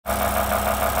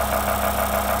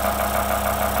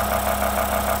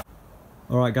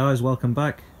Alright guys, welcome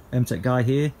back. MTech Guy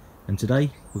here, and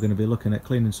today we're going to be looking at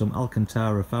cleaning some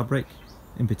Alcantara fabric,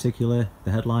 in particular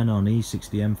the headliner on the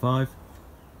E60 M5.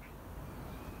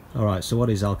 Alright, so what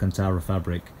is Alcantara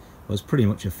fabric? Well, it's pretty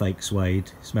much a fake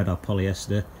suede. It's made of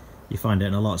polyester. You find it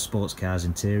in a lot of sports cars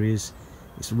interiors.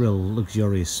 It's a real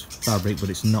luxurious fabric, but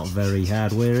it's not very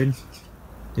hard wearing.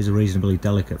 It's a reasonably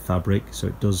delicate fabric, so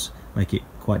it does make it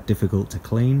quite difficult to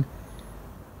clean.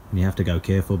 And you have to go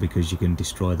careful because you can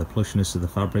destroy the plushness of the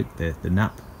fabric, the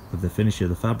nap of the finish of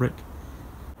the fabric.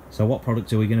 So what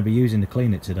product are we going to be using to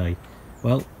clean it today?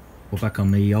 Well, we're back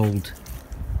on the old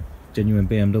genuine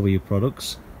BMW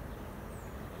products.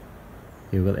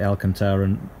 Here we've got the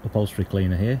Alcantara upholstery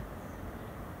cleaner here.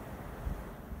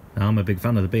 Now, I'm a big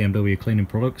fan of the BMW cleaning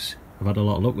products. I've had a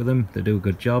lot of luck with them. They do a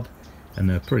good job and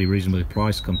they're pretty reasonably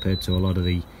priced compared to a lot of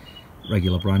the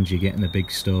regular brands you get in the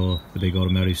big store, the big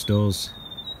automotive stores.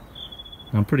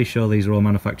 I'm pretty sure these are all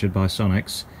manufactured by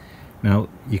Sonex. Now,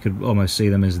 you could almost see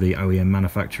them as the OEM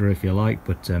manufacturer if you like,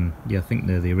 but yeah, I think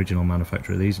they're the original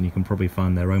manufacturer of these, and you can probably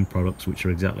find their own products which are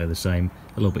exactly the same,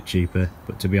 a little bit cheaper,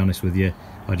 but to be honest with you,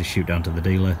 I just shoot down to the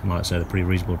dealer, and like I say, they're pretty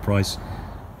reasonable price.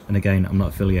 And again, I'm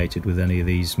not affiliated with any of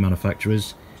these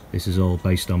manufacturers. This is all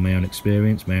based on my own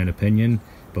experience, my own opinion,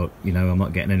 but you know, I'm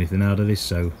not getting anything out of this,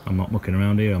 so I'm not mucking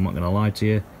around here, I'm not going to lie to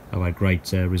you. I've had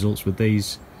great results with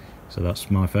these. So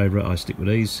that's my favourite. I stick with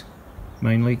these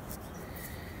mainly.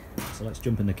 So let's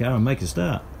jump in the car and make a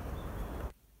start.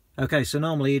 Okay, so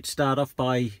normally you'd start off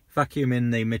by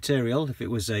vacuuming the material if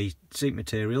it was a seat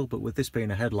material, but with this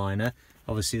being a headliner,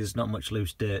 obviously there's not much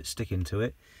loose dirt sticking to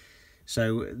it.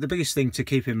 So the biggest thing to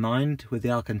keep in mind with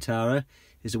the Alcantara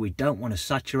is that we don't want to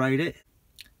saturate it.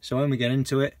 So when we get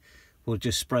into it, we'll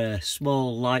just spray a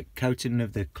small light coating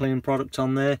of the clean product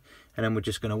on there, and then we're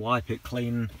just going to wipe it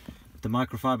clean the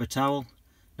microfiber towel.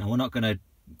 Now, we're not going to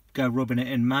go rubbing it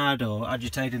in mad or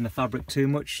agitating the fabric too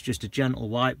much, just a gentle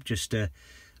wipe, just to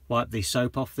wipe the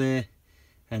soap off there,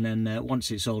 and then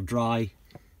once it's all dry,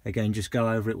 again just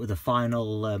go over it with a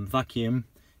final vacuum,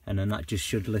 and then that just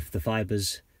should lift the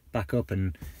fibres back up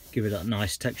and give it that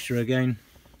nice texture again.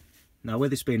 Now,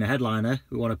 with this being a headliner,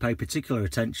 we want to pay particular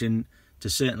attention to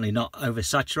certainly not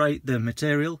oversaturate the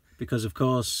material, because of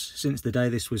course since the day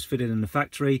this was fitted in the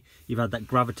factory, you've had that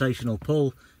gravitational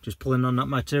pull just pulling on that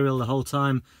material the whole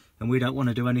time, and we don't want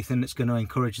to do anything that's going to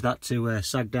encourage that to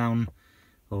sag down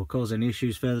or cause any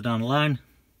issues further down the line.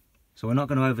 So we're not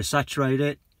going to oversaturate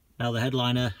it. Now, the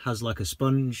headliner has like a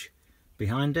sponge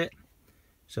behind it,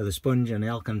 so the sponge and the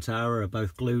Alcantara are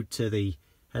both glued to the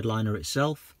headliner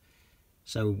itself.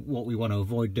 So what we want to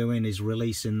avoid doing is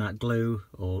releasing that glue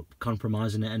or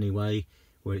compromising it anyway,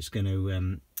 where it's going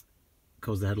to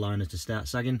cause the headliner to start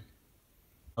sagging.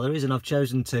 Well, the reason I've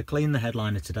chosen to clean the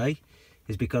headliner today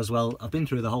is because, well, I've been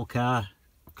through the whole car,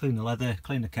 cleaned the leather,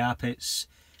 cleaned the carpets,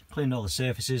 cleaned all the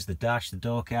surfaces, the dash, the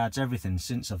door cards, everything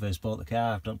since I first bought the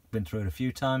car. I've been through it a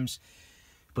few times.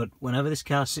 But whenever this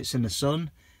car sits in the sun,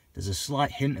 there's a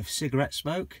slight hint of cigarette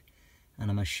smoke, and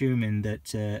I'm assuming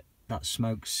that that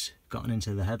smoke's gotten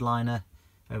into the headliner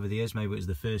over the years. Maybe it was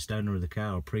the first owner of the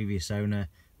car or previous owner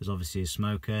was obviously a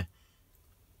smoker.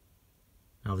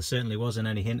 Now, there certainly wasn't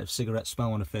any hint of cigarette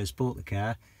smell when I first bought the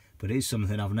car, but it is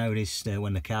something I've noticed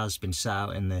when the car's been sat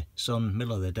out in the sun,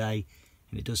 middle of the day,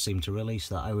 and it does seem to release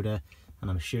that odour,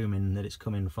 and I'm assuming that it's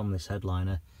coming from this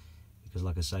headliner, because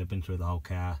like I say, I've been through the whole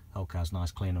car. The whole car's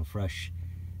nice, clean and fresh,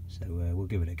 so we'll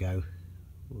give it a go.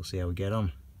 We'll see how we get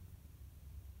on.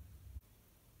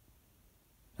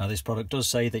 Now, this product does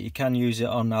say that you can use it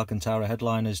on Alcantara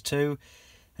headliners too,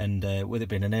 and with it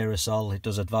being an aerosol, it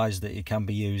does advise that it can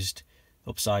be used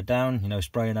upside down, you know,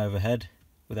 spraying overhead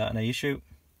without any issue.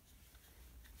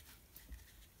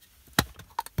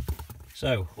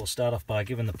 So we'll start off by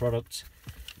giving the product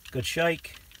a good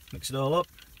shake, mix it all up,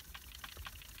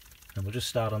 and we'll just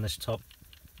start on this top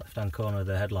left hand corner of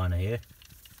the headliner here,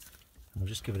 and we'll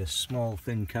just give it a small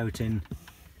thin coating,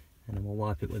 and then we'll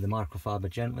wipe it with the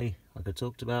microfiber gently like I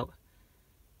talked about.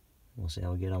 We'll see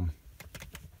how we get on.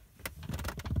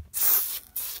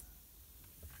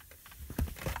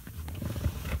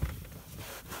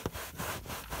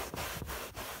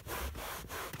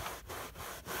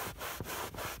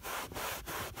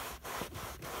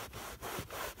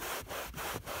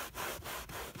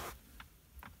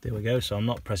 There we go. So I'm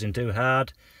not pressing too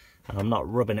hard and I'm not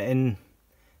rubbing it in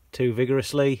too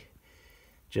vigorously,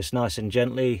 just nice and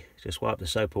gently, just wipe the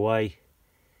soap away,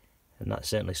 and that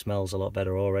certainly smells a lot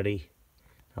better already.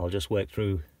 I'll just work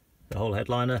through the whole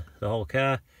headliner, the whole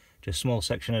car, just small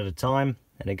section at a time,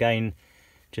 and again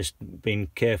just being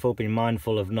careful, being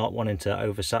mindful of not wanting to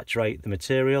oversaturate the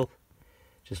material,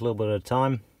 just a little bit at a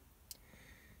time.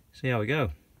 see how we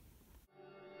go.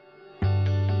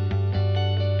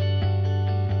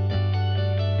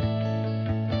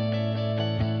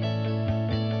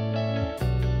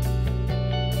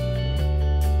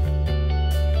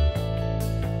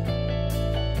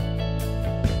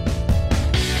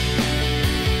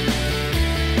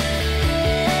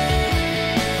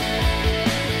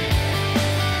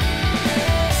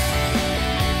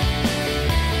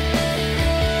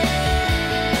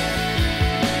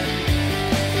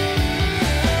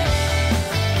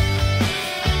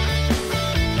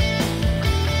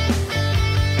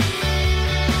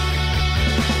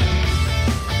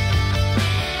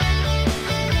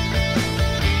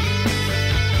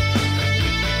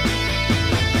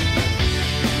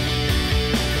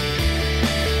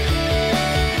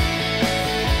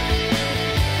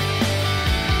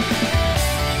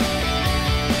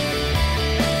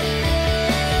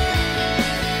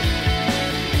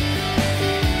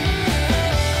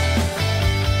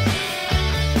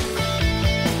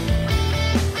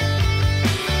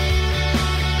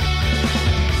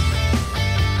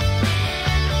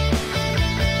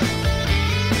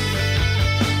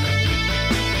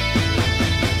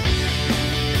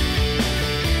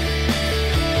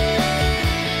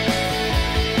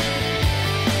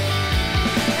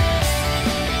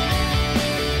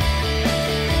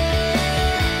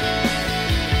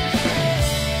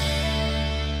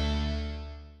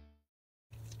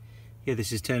 Yeah,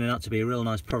 this is turning out to be a real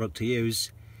nice product to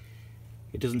use.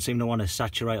 It doesn't seem to want to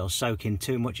saturate or soak in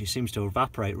too much. It seems to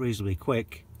evaporate reasonably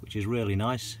quick, which is really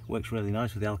nice. Works really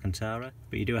nice with the Alcantara,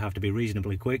 but you do have to be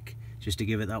reasonably quick just to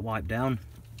give it that wipe down.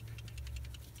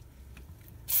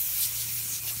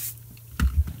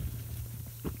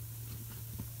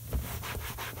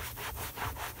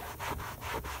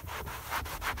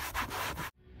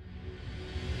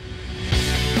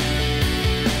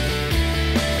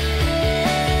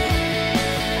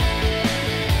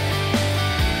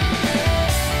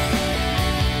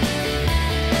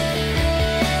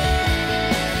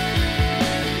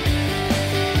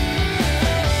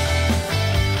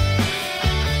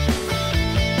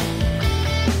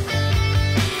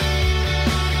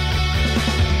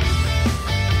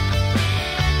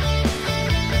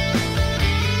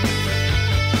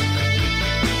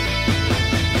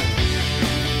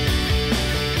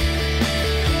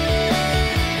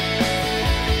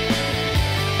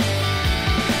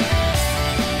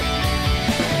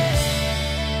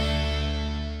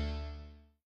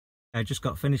 I just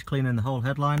got finished cleaning the whole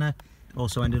headliner.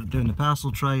 Also ended up doing the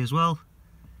parcel tray as well.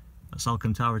 That's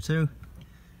Alcantara too.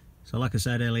 So like I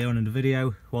said earlier on in the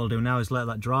video, what I'll do now is let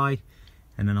that dry,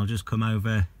 and then I'll just come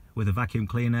over with a vacuum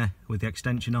cleaner with the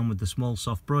extension on with the small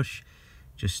soft brush,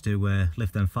 just to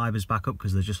lift them fibres back up,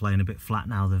 because they're just laying a bit flat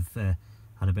now. They've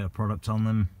had a bit of product on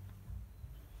them.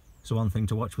 So one thing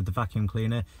to watch with the vacuum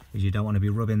cleaner is you don't want to be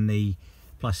rubbing the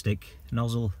plastic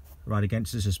nozzle right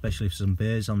against this, especially if some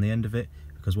burrs on the end of it,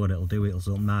 because what it'll do,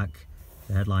 it'll mark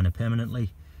the headliner permanently.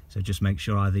 So just make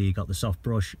sure either you got the soft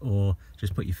brush or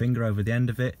just put your finger over the end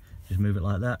of it, just move it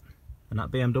like that. And that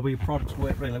BMW product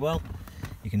worked really well.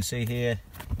 You can see here,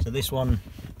 so this one,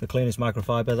 the cleanest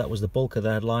microfiber, that was the bulk of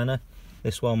the headliner.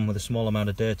 This one with a small amount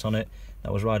of dirt on it,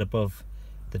 that was right above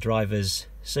the driver's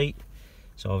seat.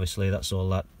 So obviously that's all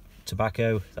that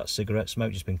tobacco, that cigarette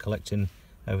smoke just been collecting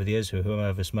over the years,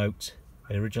 whoever smoked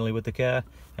originally with the car.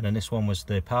 And then this one was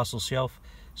the parcel shelf,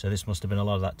 so this must have been a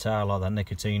lot of that tar, a lot of that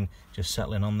nicotine just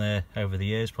settling on there over the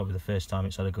years, probably the first time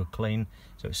it's had a good clean.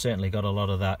 So it certainly got a lot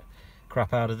of that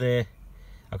crap out of there.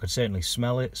 I could certainly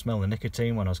smell the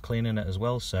nicotine when I was cleaning it as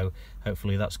well, so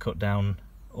hopefully that's cut down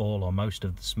all or most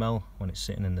of the smell when it's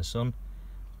sitting in the sun.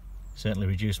 Certainly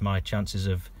reduced my chances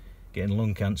of getting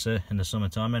lung cancer in the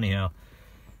summertime anyhow.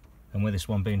 And with this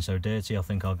one being so dirty, I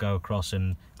think I'll go across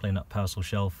and clean that parcel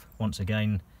shelf once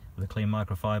again with a clean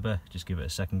microfiber. Just give it a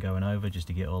second going over just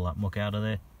to get all that muck out of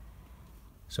there.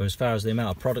 So as far as the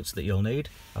amount of products that you'll need,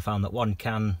 I found that one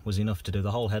can was enough to do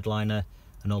the whole headliner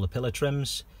and all the pillar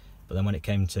trims. But then when it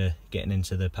came to getting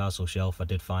into the parcel shelf, I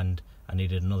did find I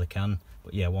needed another can.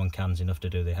 But yeah, one can's enough to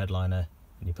do the headliner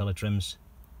and your pillar trims.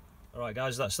 Alright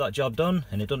guys, that's that job done,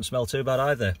 and it doesn't smell too bad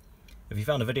either. If you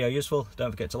found the video useful,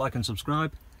 don't forget to like and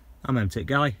subscribe. I'm MTIT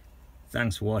Guy.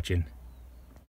 Thanks for watching.